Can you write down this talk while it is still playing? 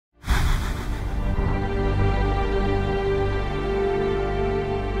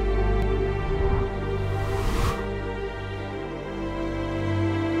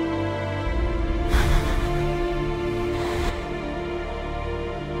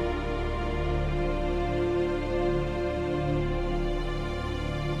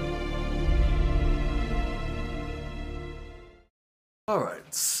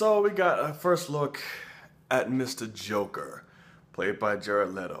Alright, so we got a first look at Mr. Joker, played by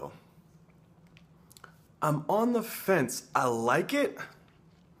Jared Leto. I'm on the fence. I like it,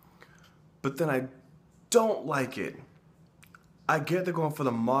 but then I don't like it. I get they're going for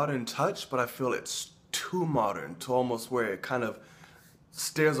the modern touch, but I feel it's too modern to almost where it kind of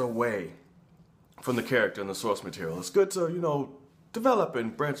stares away from the character and the source material. It's good to, develop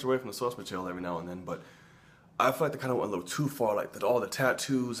and branch away from the source material every now and then, but I feel like they kind of went a little too far, like all the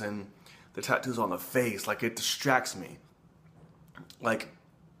tattoos and the tattoos on the face, like it distracts me. Like,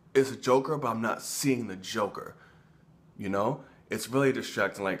 it's a Joker, but I'm not seeing the Joker, It's really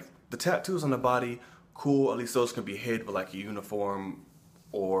distracting. Like, the tattoos on the body, cool, at least those can be hid with like a uniform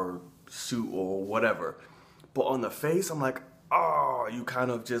or suit or whatever. But on the face, I'm like, oh, you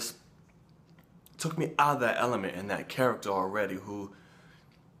kind of just took me out of that element and that character already, who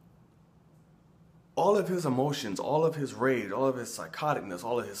all of his emotions, all of his rage, all of his psychoticness,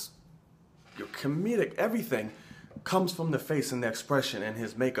 all of his comedic, everything comes from the face and the expression and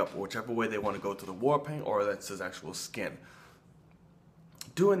his makeup, or whichever way they want to go, to the war paint or that's his actual skin.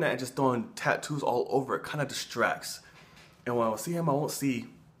 Doing that and just throwing tattoos all over it kind of distracts. And when I see him, I won't see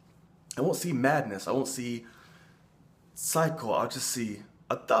madness. I won't see psycho. I'll just see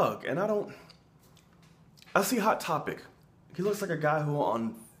a thug. And I see Hot Topic. He looks like a guy who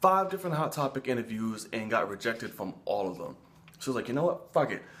on 5 different Hot Topic interviews and got rejected from all of them. So he's like, you know what?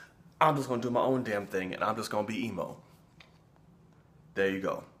 Fuck it. I'm just going to do my own damn thing and I'm just going to be emo. There you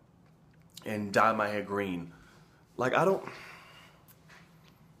go. And dye my hair green. Like,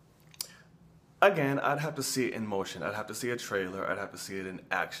 Again, I'd have to see it in motion. I'd have to see a trailer. I'd have to see it in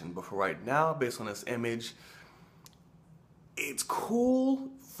action. But for right now, based on this image, it's cool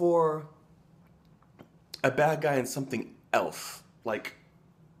for a bad guy in something else. Like,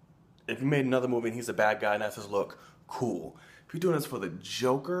 if you made another movie and he's a bad guy and that's his look, cool. If you're doing this for the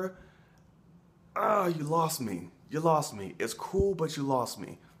Joker, you lost me. You lost me. It's cool, but you lost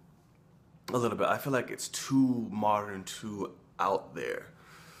me a little bit. I feel like it's too modern, too out there.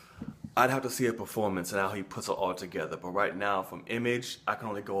 I'd have to see a performance and how he puts it all together. But right now, from image, I can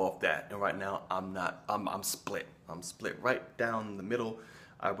only go off that. And right now, I'm split. I'm split right down the middle.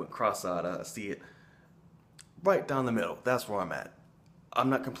 I went cross-eyed. I see it right down the middle. That's where I'm at. I'm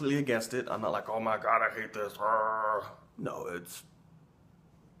not completely against it. I'm not like, oh my God, I hate this. No,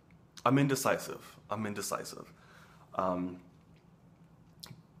 I'm indecisive.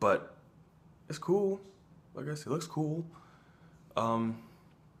 But it's cool. I guess it looks cool.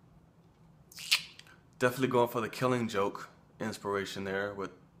 Definitely going for the Killing Joke inspiration there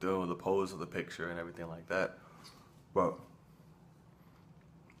with the pose of the picture and everything like that. But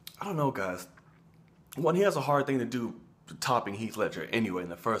I don't know, guys. One, he has a hard thing to do topping Heath Ledger anyway in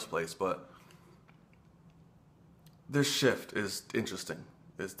the first place, but this shift is interesting.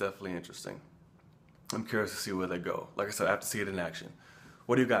 It's definitely interesting. I'm curious to see where they go. Like I said, I have to see it in action.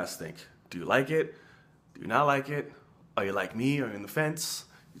 What do you guys think? Do you like it? Do you not like it? Are you like me? Are you on the fence?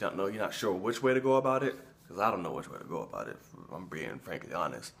 You don't know, you're not sure which way to go about it? Because I don't know which way to go about it, if I'm being frankly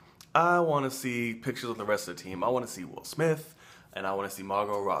honest. I want to see pictures of the rest of the team. I want to see Will Smith, and I want to see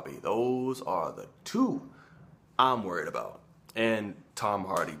Margot Robbie. Those are the 2 I'm worried about. And Tom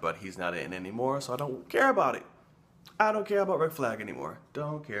Hardy, but he's not in anymore, so I don't care about it. I don't care about Red Flag anymore.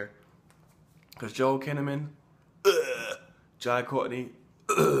 Don't care. Because Joel Kinnaman, Jai Courtney,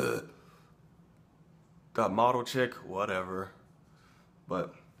 got model chick, whatever.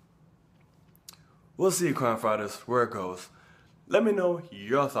 But we'll see, Crime Fighters, where it goes. Let me know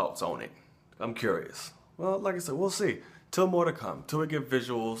your thoughts on it. I'm curious. Well, like I said, we'll see. Till more to come. Till we get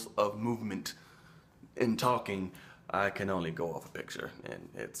visuals of movement and talking, I can only go off a picture. And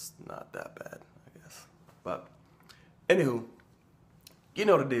it's not that bad, I guess. But, anywho, you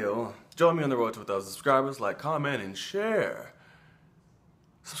know the deal. Join me on the road to 1,000 subscribers. Like, comment, and share.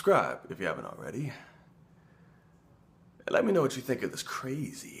 Subscribe if you haven't already. Let me know what you think of this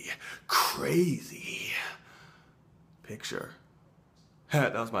crazy picture.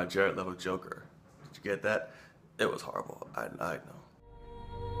 That was my Jared Leto Joker. Did you get that? It was horrible. I know.